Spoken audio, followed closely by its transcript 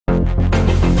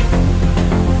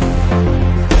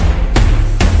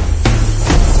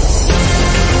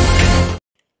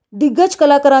दिग्गज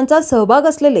कलाकारांचा सहभाग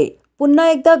असलेले पुन्हा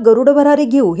एकदा गरुड भरारी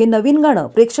घेऊ हे नवीन गाणं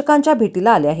प्रेक्षकांच्या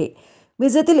भेटीला आले आहे।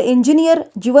 विजेतील इंजिनियर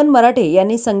जीवन मराठे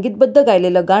यांनी संगीतबद्ध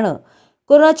गायलेलं गाणं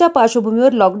कोरोनाच्या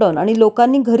पार्श्वभूमीवर लॉकडाऊन आणि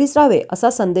लोकांनी घरीच राहावे असा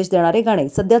संदेश देणारे गाणे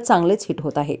सध्या चांगलेच हिट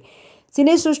होत आहे।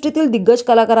 सिनेसृष्टीतील दिग्गज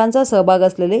कलाकारांचा सहभाग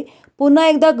असलेले पुन्हा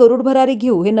एकदा गरुड भरारी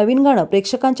घेऊ हे नवीन गाणं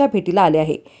प्रेक्षकांच्या भेटीला आले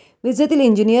आहे। विजेतील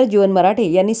इंजिनियर जीवन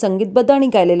मराठे यांनी संगीतबद्ध आणि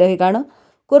गायलेलं हे गाणं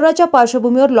कोरोनाच्या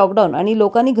पार्श्वभूमीवर लॉकडाऊन आणि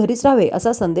लोकांनी घरीच राहावे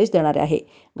असा संदेश देणारे आहे।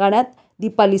 गाण्यात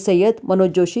दीपाली सय्यद, मनोज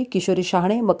जोशी, किशोरी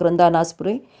शहाणे, मकरंद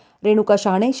अनासपुरे, रेणुका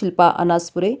शहाणे, शिल्पा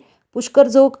अनासपुरे, पुष्कर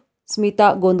जोग,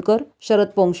 स्मिता गोंदकर, शरद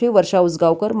पोंक्षे, वर्षा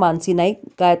उसगावकर, मानसी नाईक,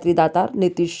 गायत्री दातार,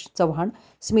 नितीश चव्हाण,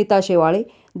 स्मिता शेवाळे,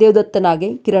 देवदत्त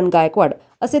नागे, किरण गायकवाड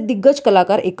असे दिग्गज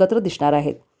कलाकार एकत्र दिसणार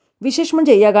आहेत। विशेष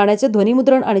म्हणजे या गाण्याचे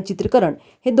ध्वनिमुद्रण आणि चित्रीकरण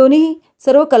हे दोन्ही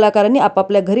सर्व कलाकारांनी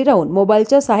आपापल्या घरी राहून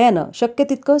मोबाईलच्या सहाय्याने शक्य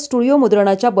तितकं स्टुडिओ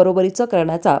मुद्रणाच्या बरोबरीचं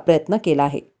करण्याचा प्रयत्न केला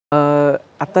आहे।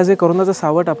 आता जे कोरोनाचं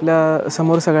सावट आपल्या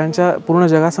समोर सगळ्यांच्या पूर्ण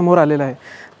जगासमोर आलेलं आहे,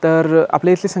 तर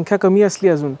आपल्या इथली संख्या कमी असली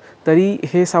अजून तरी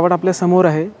हे सावट आपल्या समोर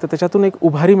आहे, तर त्याच्यातून एक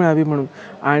उभारी मिळावी म्हणून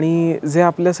आणि जे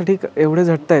आपल्यासाठी एवढे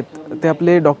झटत आहेत ते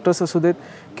आपले डॉक्टर्स असू देत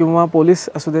किंवा पोलीस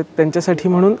असू देत, त्यांच्यासाठी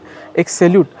म्हणून एक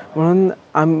सॅल्यूट म्हणून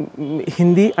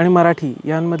हिंदी आणि मराठी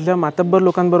यांमधल्या मातब्बर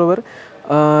लोकांबरोबर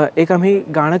एक आम्ही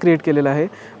गाणं क्रिएट केलेलं आहे।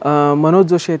 मनोज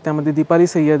जोशी आहेत, त्यामध्ये दीपाली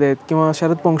सय्यद आहेत किंवा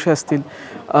शरद पोंक्षे असतील,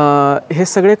 हे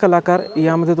सगळे कलाकार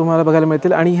यामध्ये तुम्हाला बघायला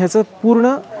मिळतील आणि ह्याचं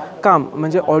पूर्ण काम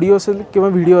म्हणजे ऑडिओ असेल किंवा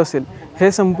व्हिडिओ असेल,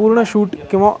 हे संपूर्ण शूट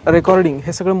किंवा रेकॉर्डिंग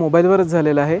हे सगळं मोबाईलवरच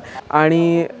झालेलं आहे।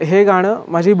 आणि हे गाणं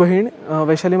माझी बहीण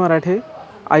वैशाली मराठे,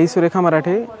 आई सुरेखा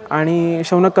मराठे आणि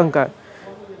शौनक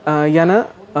कंकाळ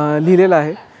यानं लिहिलेलं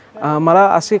आहे। मला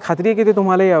अशी खात्री आहे की ते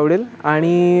तुम्हालाही आवडेल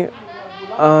आणि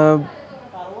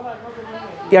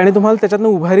तुम्हाला त्याच्यातनं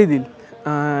उभारी देईल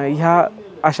ह्या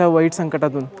अशा वाईट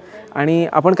संकटातून, आणि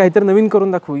आपण काहीतरी नवीन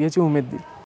करून दाखवू याची उमेद देईल।